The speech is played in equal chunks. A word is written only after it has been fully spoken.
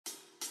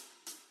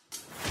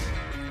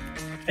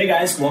Hey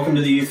guys, welcome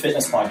to the Youth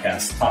Fitness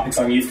Podcast. Topics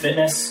on youth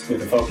fitness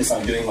with a focus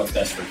on doing what's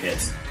best for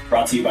kids.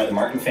 Brought to you by the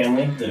Martin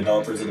family, the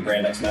developers of the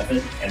Brand X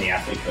Method, and the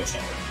Athlete Coach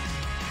Network.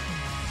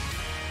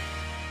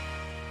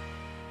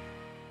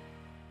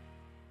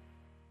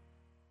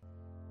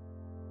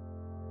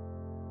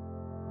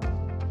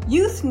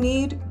 Youth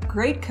need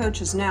great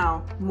coaches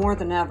now more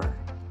than ever.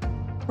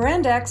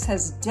 Brand X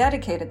has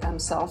dedicated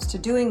themselves to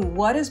doing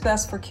what is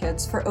best for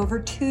kids for over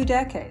 2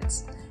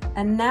 decades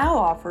and now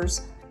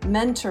offers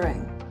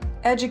mentoring,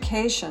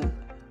 education,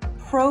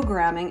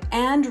 programming,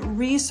 and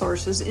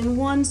resources in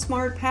one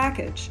smart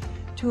package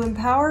to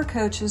empower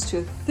coaches to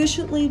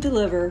efficiently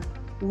deliver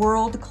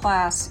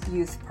world-class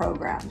youth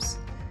programs.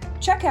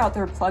 Check out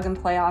their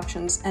plug-and-play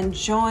options and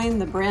join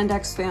the Brand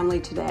X family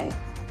today.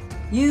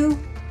 You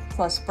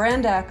plus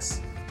Brand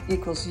X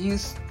equals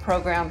youth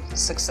program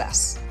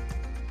success.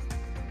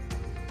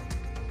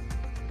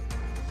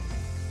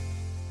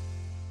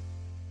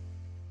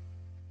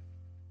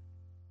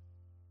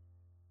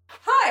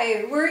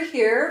 Hi, we're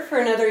here for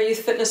another Youth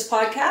Fitness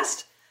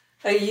Podcast,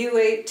 a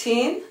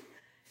U18,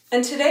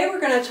 and today we're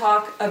going to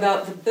talk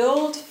about the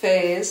build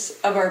phase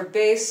of our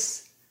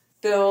base,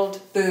 build,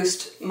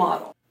 boost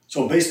model.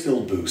 So base,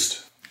 build,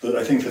 boost.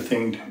 I think the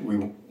thing we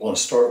want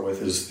to start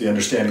with is the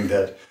understanding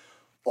that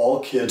all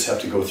kids have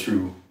to go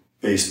through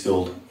base,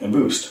 build, and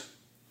boost.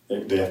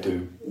 They have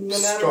to No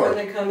start. matter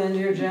when they come into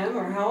your gym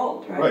or how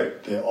old, right?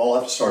 Right. They all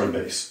have to start at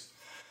base.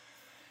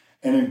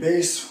 And in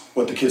base,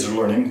 what the kids are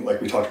learning,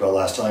 like we talked about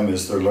last time,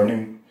 is they're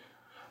learning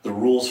the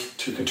rules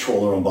to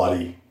control their own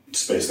body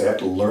space. They have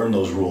to learn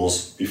those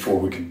rules before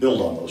we can build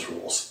on those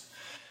rules.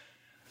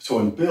 So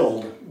in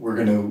build, we're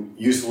going to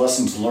use the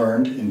lessons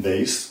learned in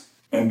base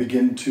and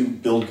begin to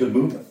build good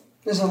movement.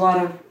 There's a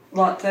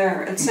lot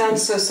there. It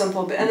sounds so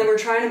simple, and then we're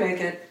trying to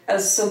make it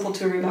as simple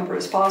to remember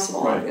as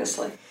possible, Right.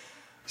 obviously.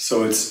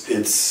 So it's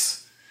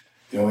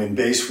in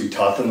base, we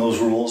taught them those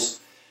rules.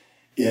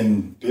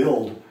 In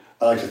build,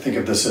 I like to think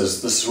of this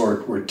is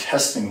where we're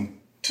testing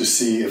to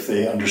see if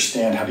they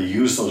understand how to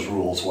use those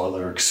rules while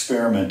they're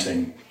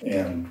experimenting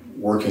and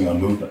working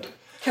on movement.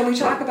 Can we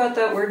talk about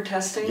that word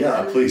testing?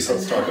 Yeah, please,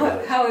 let's talk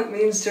about it. How it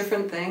means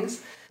different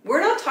things.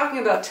 We're not talking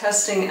about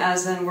testing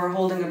as in we're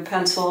holding a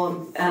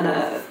pencil and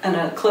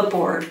a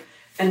clipboard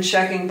and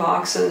checking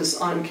boxes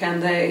on can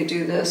they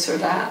do this or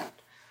that.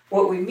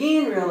 What we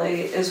mean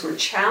really is we're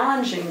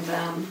challenging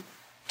them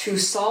to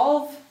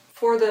solve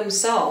for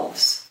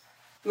themselves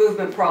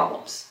movement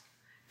problems.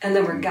 And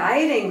then we're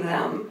guiding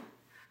them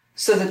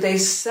so that they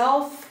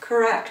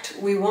self-correct.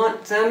 We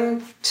want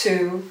them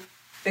to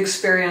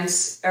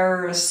experience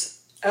errorless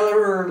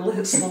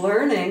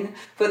learning,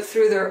 but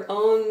through their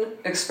own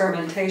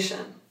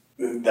experimentation.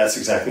 That's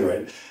exactly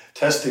right.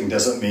 Testing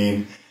doesn't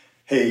mean,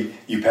 hey,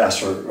 you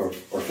passed or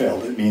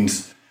failed. It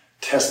means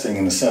testing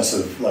in the sense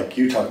of, like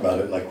you talk about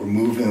it, like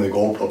removing the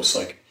goalposts.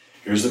 Like,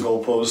 here's the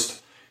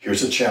goalpost,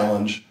 here's a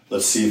challenge.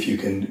 Let's see if you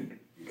can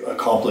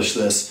accomplish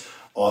this.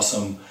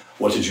 Awesome.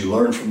 What did you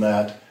learn from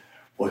that?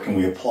 What can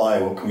we apply?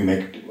 What can we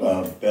make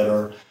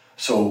better?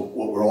 So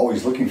what we're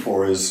always looking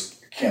for is,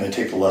 can they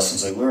take the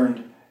lessons they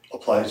learned,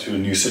 apply it to a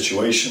new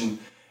situation,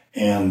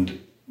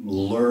 and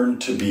learn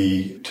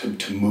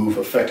to move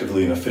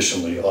effectively and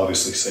efficiently,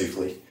 obviously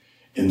safely,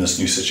 in this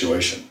new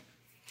situation.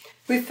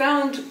 We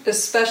found,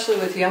 especially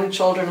with young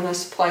children, and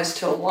this applies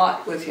to a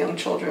lot with young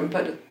children,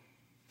 but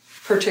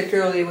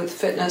particularly with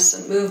fitness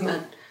and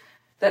movement,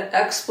 that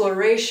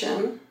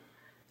exploration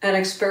and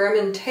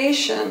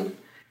experimentation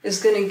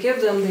is going to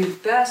give them the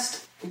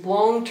best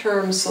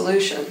long-term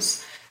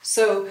solutions.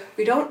 So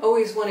we don't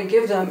always want to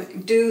give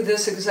them, do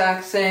this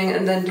exact thing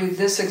and then do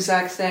this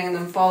exact thing and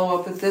then follow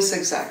up with this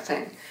exact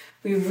thing.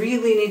 We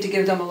really need to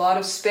give them a lot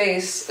of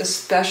space,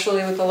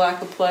 especially with the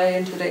lack of play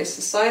in today's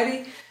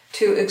society,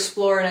 to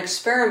explore and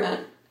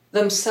experiment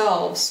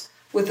themselves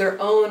with their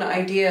own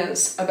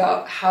ideas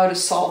about how to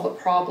solve a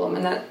problem.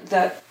 And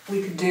that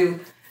we could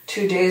do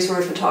 2 days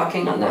worth of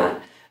talking on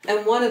that.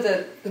 And one of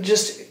the,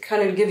 just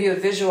kind of give you a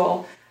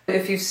visual,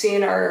 if you've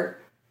seen our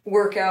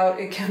workout,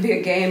 it can be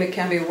a game, it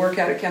can be a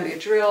workout, it can be a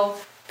drill,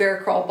 bear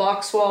crawl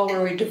box wall,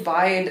 where we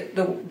divide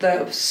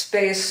the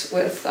space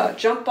with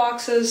jump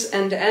boxes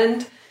end to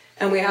end,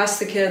 and we ask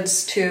the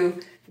kids to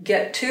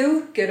get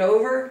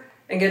over,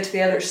 and get to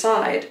the other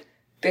side,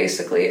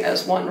 basically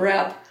as one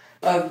rep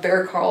of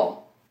bear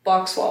crawl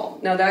box wall.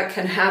 Now that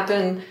can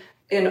happen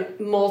in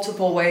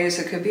multiple ways.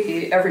 It could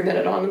be every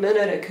minute on the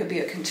minute. It could be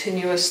a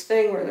continuous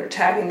thing where they're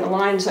tagging the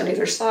lines on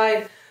either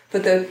side.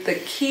 But the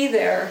key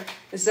there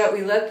is that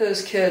we let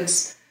those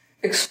kids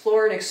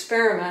explore and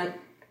experiment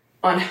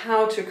on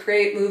how to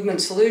create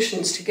movement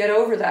solutions to get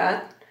over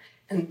that.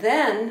 And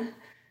then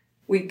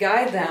we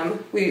guide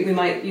them. We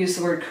might use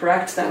the word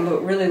correct them,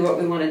 but really what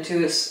we want to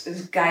do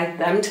is guide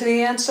them to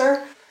the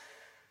answer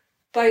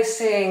by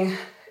saying,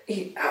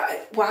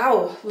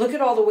 wow, look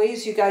at all the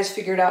ways you guys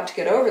figured out to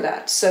get over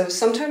that. So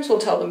sometimes we'll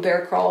tell them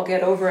bear crawl,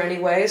 get over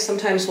anyway.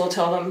 Sometimes we'll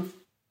tell them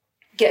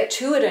get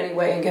to it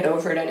anyway and get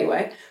over it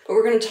anyway. But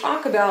we're going to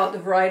talk about the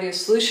variety of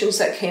solutions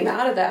that came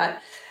out of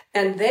that.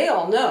 And they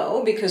all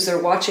know, because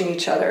they're watching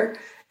each other,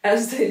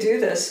 as they do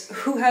this,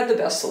 who had the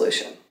best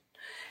solution?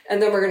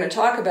 And then we're going to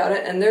talk about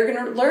it, and they're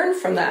going to learn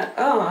from that.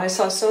 Oh, I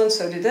saw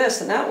so-and-so do this,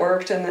 and that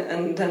worked,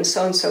 and then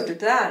so-and-so did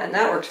that, and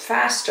that worked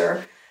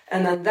faster,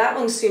 and then that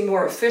one seemed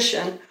more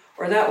efficient,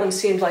 or that one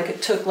seemed like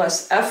it took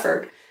less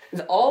effort.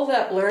 All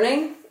that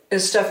learning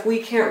is stuff we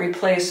can't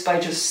replace by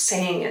just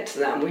saying it to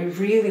them. We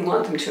really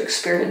want them to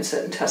experience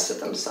it and test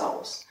it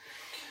themselves.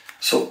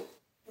 So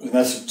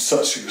that's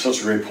such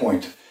a great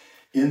point.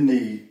 In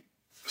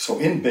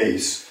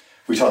BASE,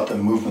 we taught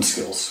them movement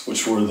skills,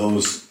 which were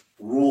those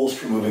rules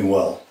for moving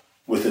well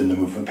within the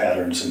movement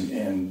patterns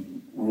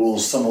and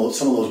rules. Some of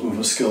those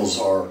movement skills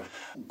are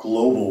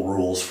global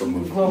rules for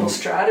movement. Global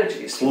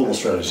strategies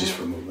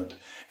For movement.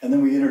 And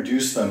then we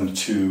introduced them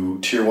to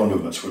tier 1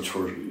 movements, which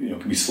were,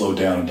 can be slowed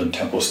down and done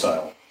tempo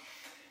style.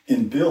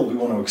 In Build, we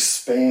want to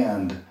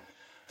expand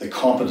the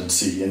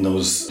competency in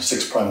those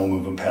 6 primal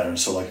movement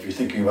patterns. So like if you're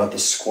thinking about the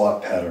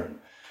squat pattern,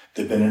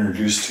 they've been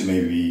introduced to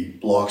maybe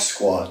block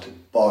squat,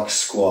 box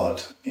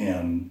squat,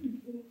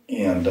 and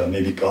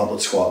maybe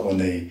goblet squat when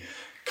they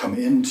come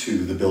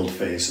into the build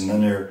phase. And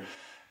then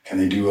can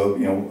they do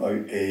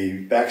a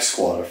back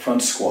squat, a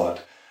front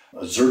squat,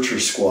 a Zercher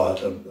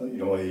squat,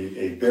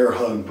 a bear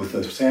hug with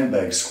a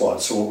sandbag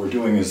squat. So what we're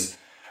doing is,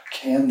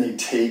 can they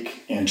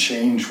take and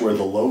change where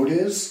the load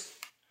is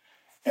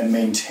and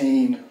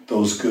maintain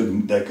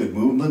that good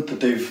movement that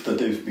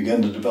they've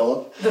begun to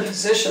develop? The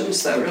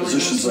positions that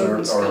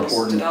are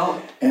important.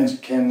 Develop.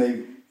 And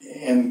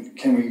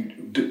can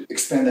we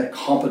expand that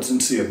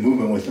competency of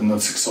movement within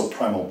those 6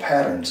 primal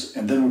patterns?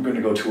 And then we're going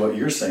to go to what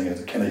you're saying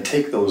is, can they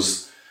take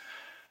those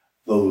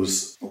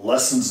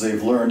lessons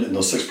they've learned in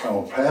those 6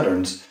 primal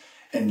patterns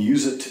and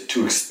use it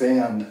to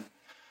expand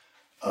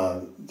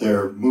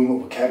their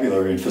movement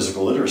vocabulary and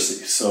physical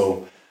literacy?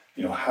 So,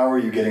 how are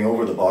you getting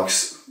over the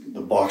box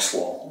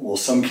wall? Well,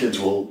 some kids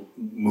will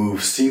move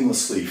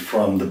seamlessly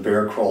from the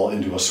bear crawl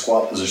into a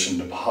squat position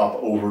to hop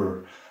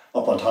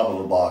up on top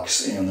of a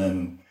box and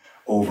then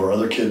over.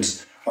 Other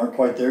kids aren't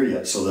quite there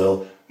yet, so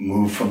they'll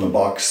move from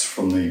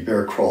the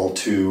bear crawl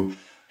to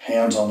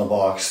hands on the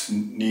box,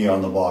 knee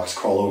on the box,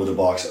 crawl over the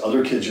box.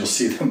 Other kids, you'll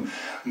see them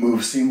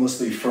move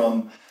seamlessly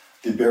from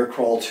the bear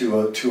crawl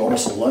to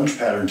almost a lunge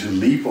pattern to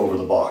leap over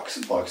the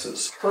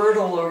boxes.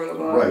 Hurdle over the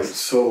box. Right.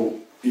 So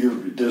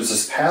there's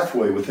this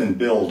pathway within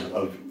Build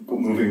of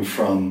moving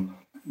from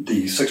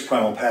the 6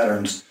 primal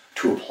patterns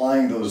to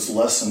applying those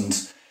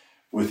lessons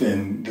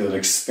within the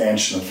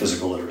expansion of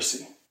physical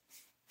literacy.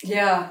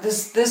 Yeah,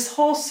 this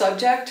whole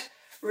subject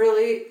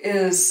really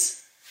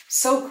is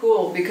so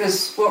cool,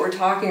 because what we're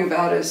talking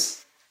about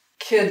is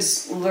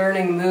kids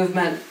learning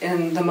movement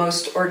in the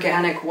most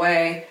organic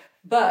way,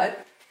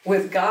 but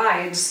with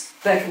guides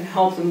that can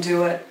help them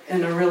do it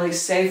in a really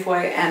safe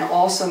way and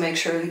also make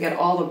sure they get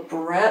all the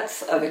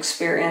breadth of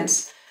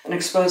experience and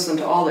expose them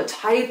to all the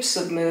types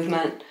of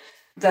movement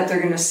that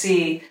they're going to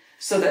see.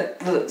 So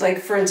that, like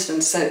for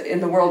instance, in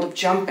the world of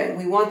jumping,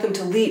 we want them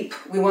to leap.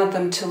 We want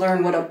them to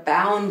learn what a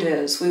bound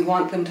is. We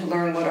want them to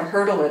learn what a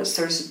hurdle is.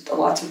 There's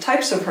lots of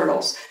types of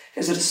hurdles.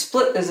 Is it a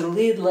split? Is it a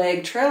lead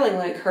leg, trailing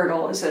leg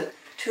hurdle? Is it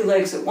 2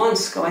 legs at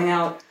once going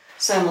out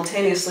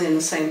simultaneously in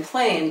the same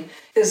plane?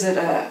 Is it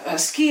a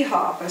ski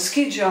hop, a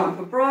ski jump,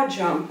 a broad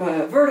jump,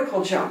 a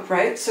vertical jump,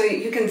 right? So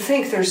you can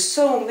think there's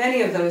so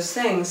many of those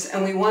things,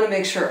 and we want to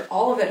make sure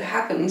all of it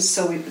happens.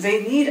 So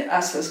they need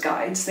us as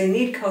guides. They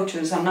need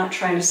coaches. I'm not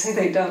trying to say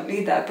they don't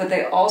need that, but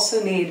they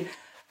also need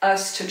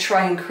us to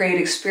try and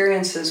create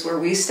experiences where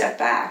we step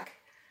back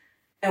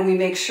and we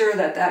make sure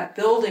that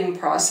building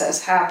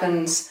process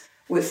happens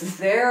with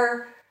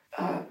their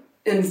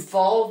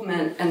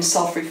involvement and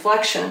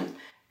self-reflection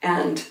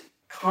and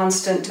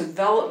constant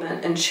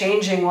development and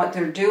changing what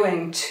they're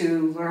doing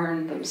to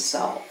learn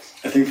themselves.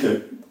 I think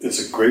that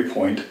it's a great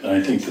point, and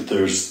I think that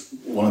there's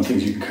one of the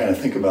things you can kind of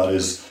think about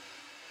is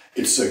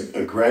it's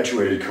a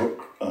graduated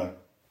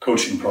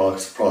coaching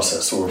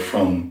process, or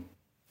from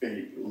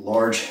a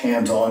large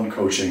hands-on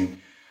coaching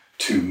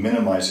to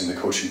minimizing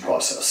the coaching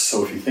process.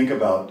 So if you think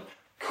about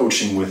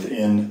coaching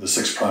within the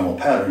 6 primal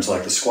patterns,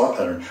 like the squat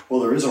pattern,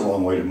 well, there is a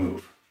wrong way to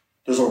move.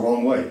 There's a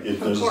wrong way.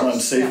 There's an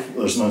unsafe. Yeah.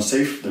 There's an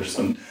unsafe.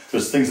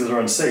 There's things that are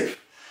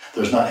unsafe.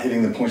 There's not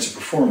hitting the points of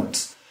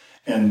performance,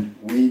 and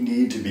we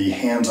need to be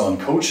hands-on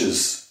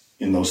coaches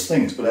in those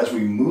things. But as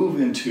we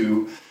move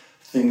into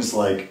things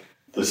like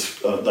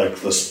this,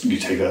 you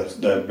take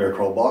that bear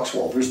crawl box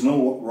wall. There's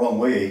no wrong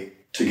way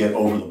to get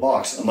over the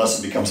box unless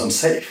it becomes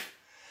unsafe,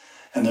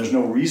 and there's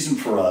no reason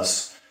for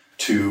us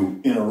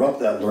to interrupt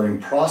that learning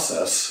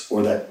process,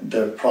 or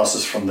that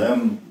process from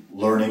them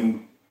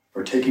learning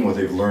or taking what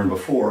they've learned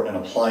before and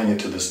applying it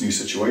to this new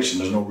situation.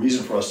 There's no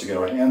reason for us to get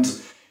our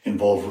hands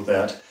involved with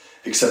that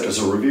except as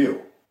a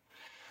review.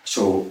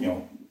 So,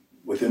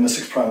 within the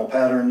 6 primal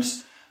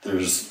patterns,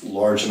 there's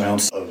large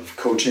amounts of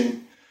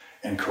coaching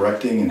and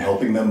correcting and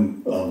helping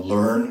them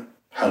learn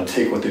how to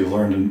take what they've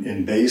learned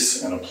in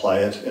BASE and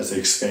apply it as they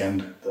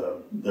expand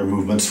their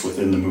movements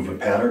within the movement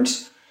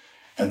patterns.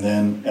 And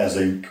then as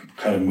they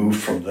kind of move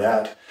from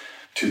that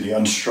to the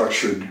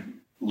unstructured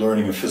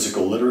learning of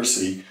physical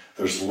literacy,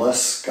 there's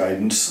less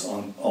guidance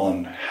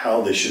on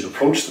how they should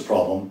approach the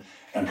problem,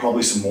 and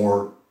probably some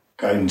more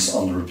guidance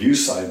on the review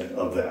side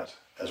of that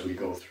as we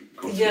go through.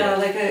 Yeah,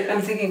 like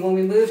I'm thinking when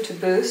we move to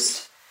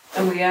Boost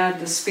and we add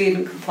the speed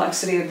and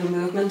complexity of the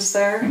movements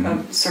there,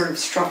 of sort of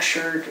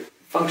structured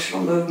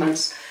functional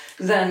movements,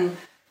 then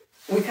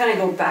we kind of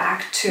go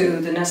back to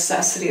the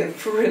necessity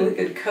of really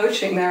good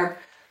coaching there.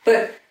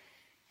 But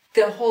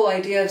the whole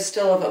idea of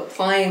still of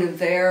applying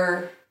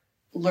their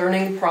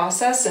learning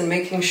process and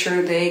making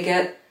sure they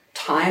get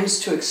times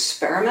to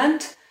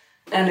experiment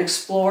and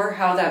explore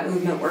how that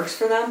movement works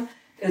for them,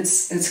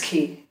 it's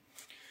key.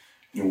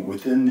 You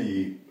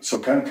know, so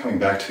kind of coming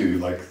back to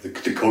like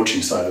the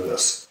coaching side of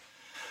this,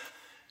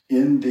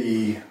 in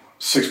the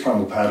 6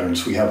 primal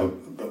patterns, we have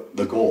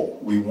the goal.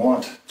 We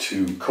want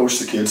to coach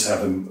the kids,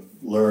 have them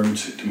learn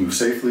to move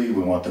safely.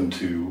 We want them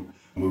to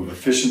move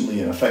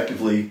efficiently and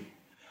effectively.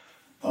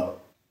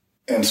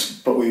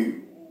 But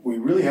we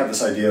really have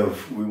this idea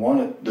of we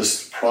want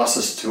this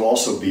process to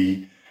also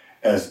be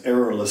as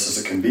errorless as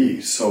it can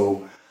be.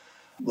 So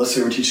let's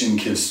say we're teaching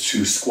kids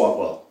to squat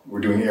well.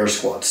 We're doing air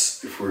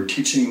squats. If we're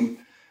teaching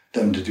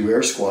them to do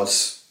air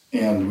squats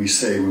and we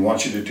say we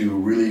want you to do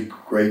really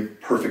great,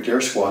 perfect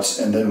air squats,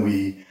 and then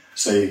we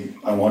say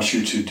I want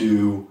you to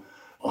do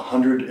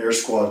 100 air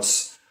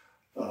squats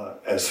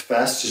as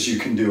fast as you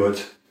can do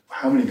it,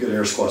 how many good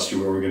air squats are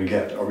we going to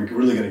get? Are we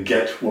really going to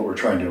get what we're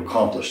trying to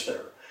accomplish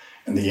there?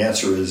 And the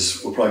answer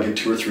is we'll probably get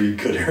 2 or 3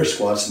 good air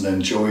squats, and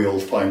then Joey will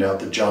find out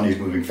that Johnny's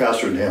moving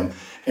faster than him,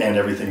 and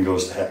everything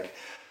goes to heck.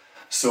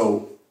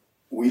 So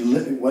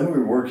when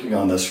we're working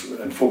on this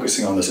and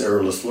focusing on this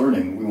errorless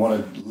learning, we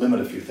want to limit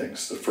a few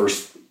things. The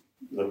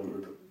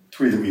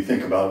 3 that we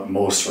think about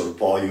most are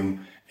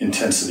volume,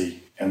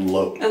 intensity, and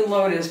load. And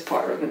load is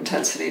part of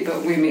intensity,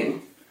 but we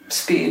mean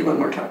speed when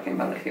we're talking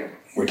about it here.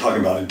 We're talking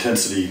about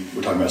intensity,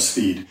 we're talking about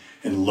speed,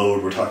 and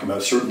load, we're talking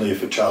about certainly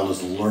if a child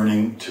is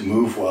learning to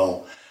move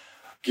well,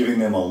 giving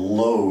them a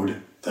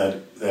load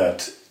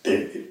that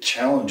it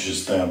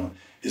challenges them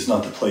is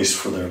not the place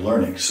for their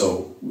learning.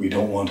 So we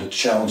don't want to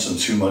challenge them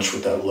too much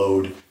with that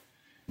load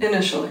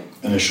initially.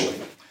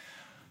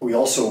 We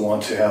also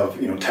want to have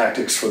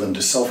tactics for them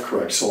to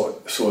self-correct.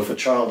 So if a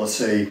child, let's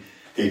say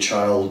a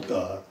child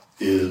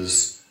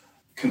is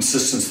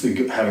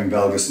consistently having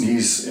valgus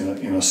knees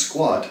in a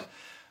squat,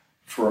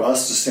 for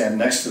us to stand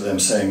next to them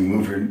saying,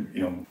 move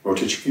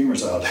rotate your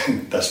femurs out,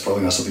 that's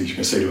probably not something you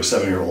can say to a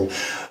 7-year-old.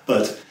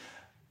 But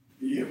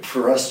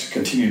for us to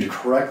continue to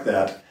correct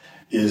that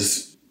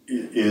is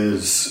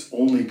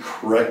only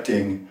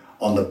correcting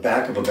on the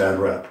back of a bad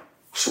rep.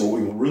 So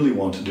what we really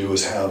want to do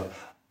is have,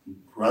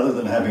 rather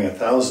than having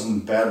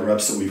 1,000 bad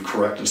reps that we've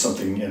corrected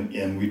something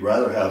in, we'd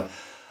rather have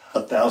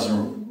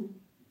 1,000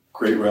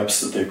 great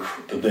reps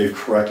that they've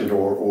corrected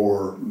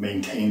or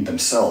maintained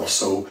themselves.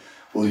 So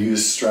we'll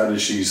use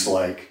strategies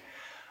like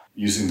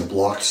using the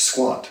blocked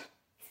squat.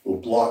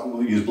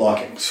 We'll use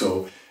blocking.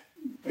 So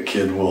a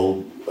kid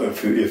will,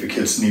 if a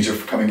kid's knees are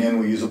coming in,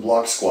 we use a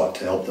block squat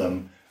to help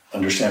them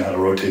understand how to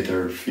rotate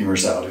their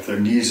femurs out. If their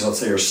knees, let's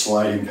say, are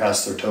sliding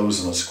past their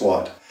toes in a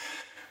squat,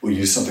 we'll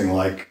use something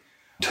like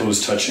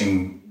toes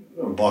touching,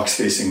 box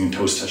facing and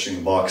toes touching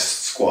the box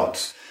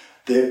squats.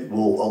 That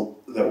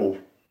will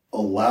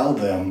allow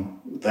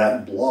them,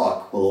 that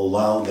block will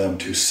allow them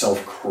to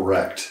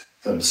self-correct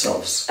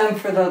themselves. And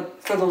for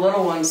the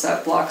little ones,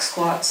 that block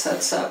squat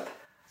sets up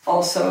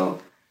also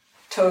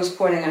toes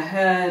pointing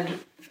ahead,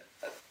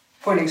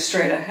 pointing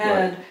straight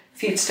ahead, right.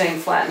 Feet staying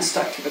flat and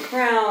stuck to the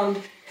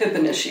ground, hip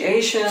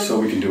initiation. So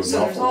we can do So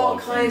there's all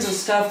kinds of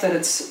stuff that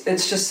it's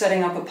just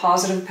setting up a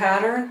positive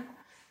pattern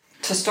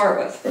to start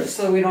with, right.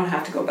 So we don't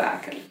have to go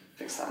back and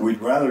fix that.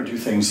 We'd rather do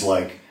things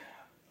like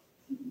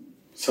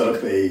set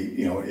up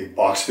a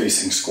box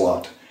facing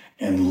squat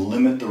and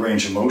limit the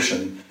range of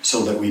motion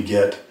so that we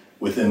get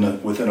within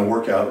a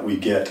workout we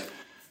get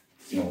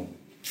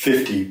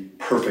 50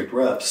 perfect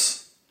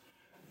reps,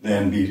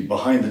 than be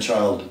behind the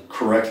child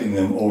correcting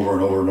them over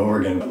and over and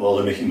over again while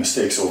they're making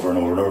mistakes over and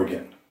over and over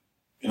again.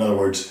 In other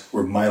words,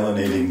 we're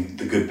myelinating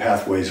the good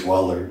pathways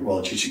while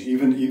they're teaching.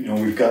 Even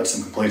we've got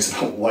some complaints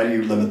about why do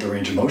you limit the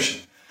range of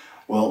motion?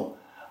 Well,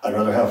 I'd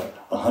rather have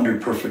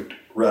 100 perfect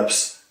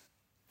reps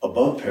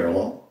above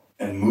parallel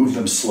and move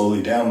them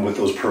slowly down with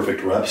those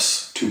perfect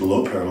reps to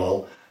below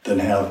parallel than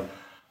have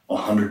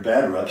 100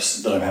 bad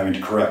reps that I'm having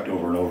to correct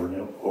over and over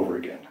and over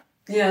again.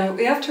 Yeah,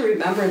 we have to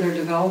remember they're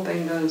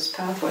developing those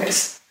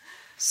pathways.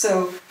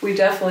 So we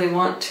definitely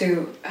want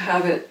to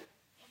have it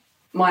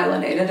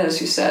myelinated,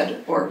 as you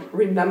said, or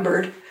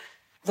remembered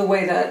the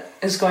way that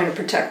is going to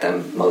protect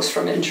them most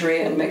from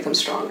injury and make them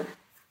stronger.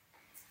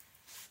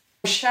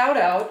 Shout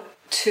out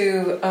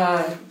to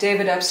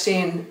David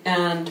Epstein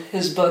and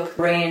his book,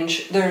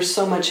 Range. There's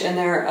so much in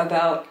there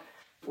about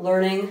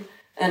learning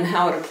and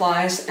how it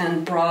applies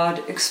and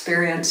broad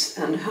experience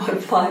and how it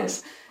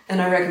applies.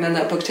 And I recommend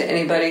that book to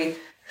anybody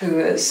who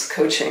is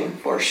coaching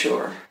for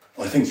sure.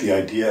 Well, I think the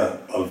idea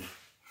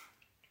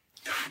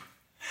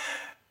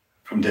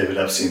from David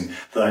Epstein,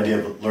 the idea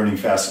of learning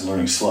fast and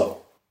learning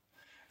slow.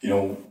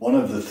 One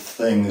of the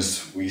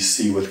things we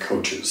see with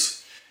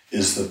coaches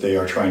is that they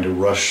are trying to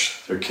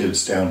rush their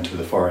kids down to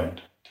the far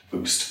end to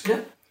boost.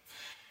 Yep.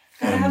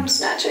 Gotta have them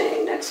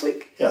snatching next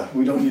week. Yeah,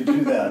 we don't need to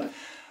do that.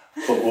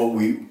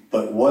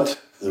 But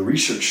what the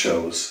research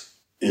shows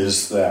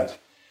is that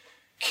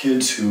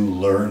kids who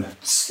learn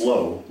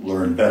slow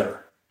learn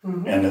better,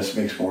 and this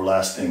makes more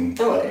lasting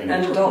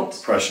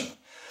impression.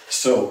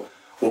 So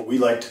what we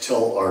like to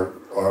tell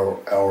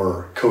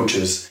our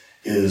coaches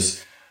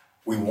is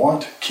we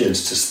want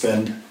kids to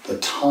spend the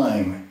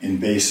time in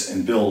base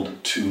and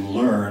build to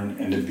learn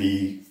and to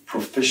be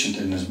proficient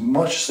in as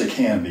much as they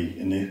can be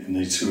in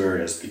these two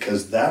areas,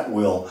 because that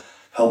will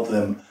help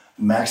them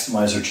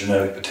maximize their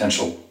genetic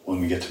potential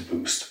when we get to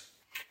boost.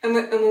 And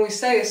when we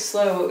say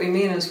slow, what we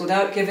mean is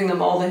without giving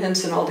them all the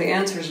hints and all the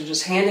answers and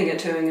just handing it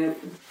to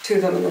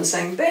them and then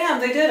saying,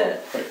 bam, they did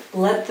it. Right.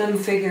 Let them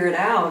figure it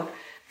out.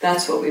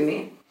 That's what we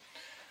mean.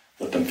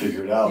 Let them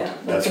figure it out. Yeah,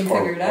 That's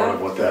part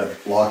of what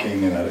that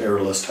blocking and that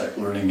errorless type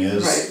learning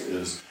is. Right.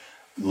 Is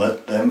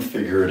let them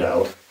figure it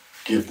out.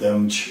 Give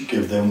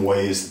them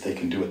ways that they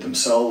can do it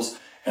themselves,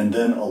 and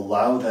then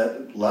allow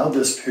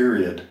this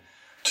period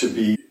to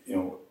be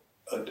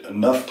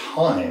enough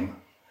time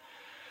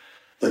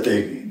that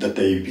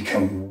they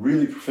become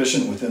really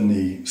proficient within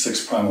the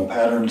 6 primal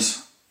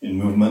patterns in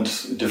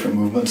movements, different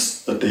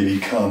movements. That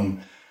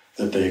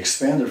they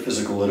expand their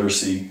physical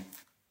literacy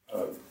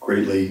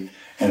greatly,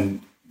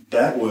 and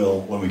that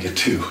will, when we get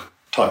to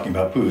talking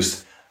about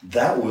boost,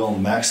 that will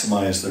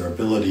maximize their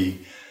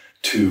ability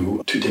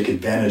to take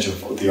advantage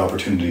of the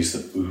opportunities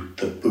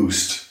that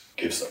boost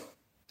gives them.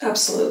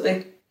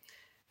 Absolutely.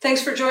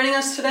 Thanks for joining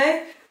us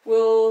today.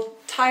 We'll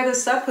tie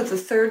this up with the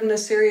third in the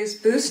series,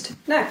 Boost,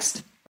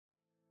 next.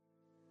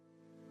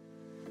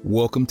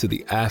 Welcome to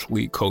the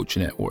Athlete Coach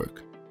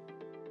Network,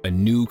 a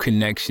new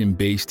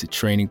connection-based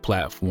training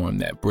platform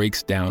that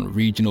breaks down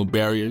regional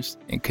barriers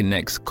and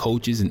connects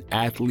coaches and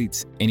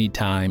athletes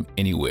anytime,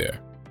 anywhere.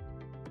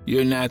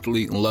 You're an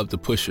athlete and love to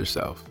push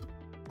yourself.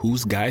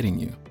 Who's guiding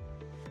you?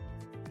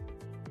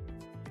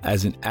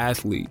 As an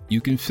athlete,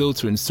 you can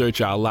filter and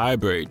search our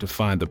library to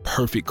find the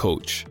perfect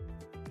coach,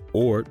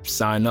 or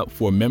sign up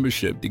for a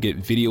membership to get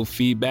video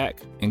feedback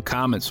and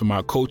comments from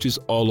our coaches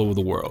all over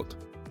the world.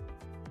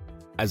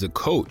 As a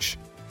coach,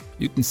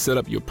 you can set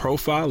up your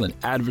profile and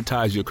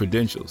advertise your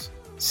credentials,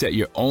 set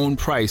your own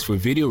price for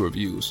video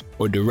reviews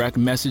or direct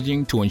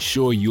messaging to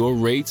ensure your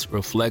rates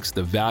reflects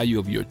the value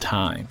of your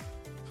time.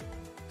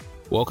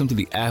 Welcome to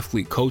the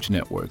Athlete Coach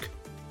Network,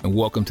 and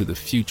welcome to the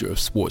future of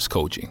sports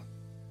coaching.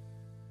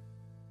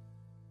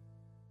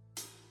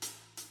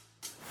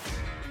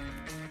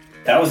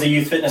 That was the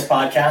Youth Fitness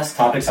Podcast,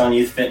 topics on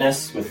youth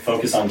fitness with a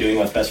focus on doing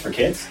what's best for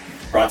kids.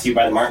 Brought to you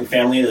by the Martin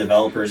family, the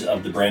developers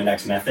of the Brand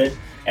X Method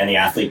and the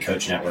Athlete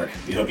Coach Network.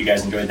 We hope you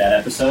guys enjoyed that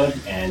episode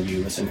and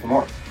you listen for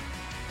more.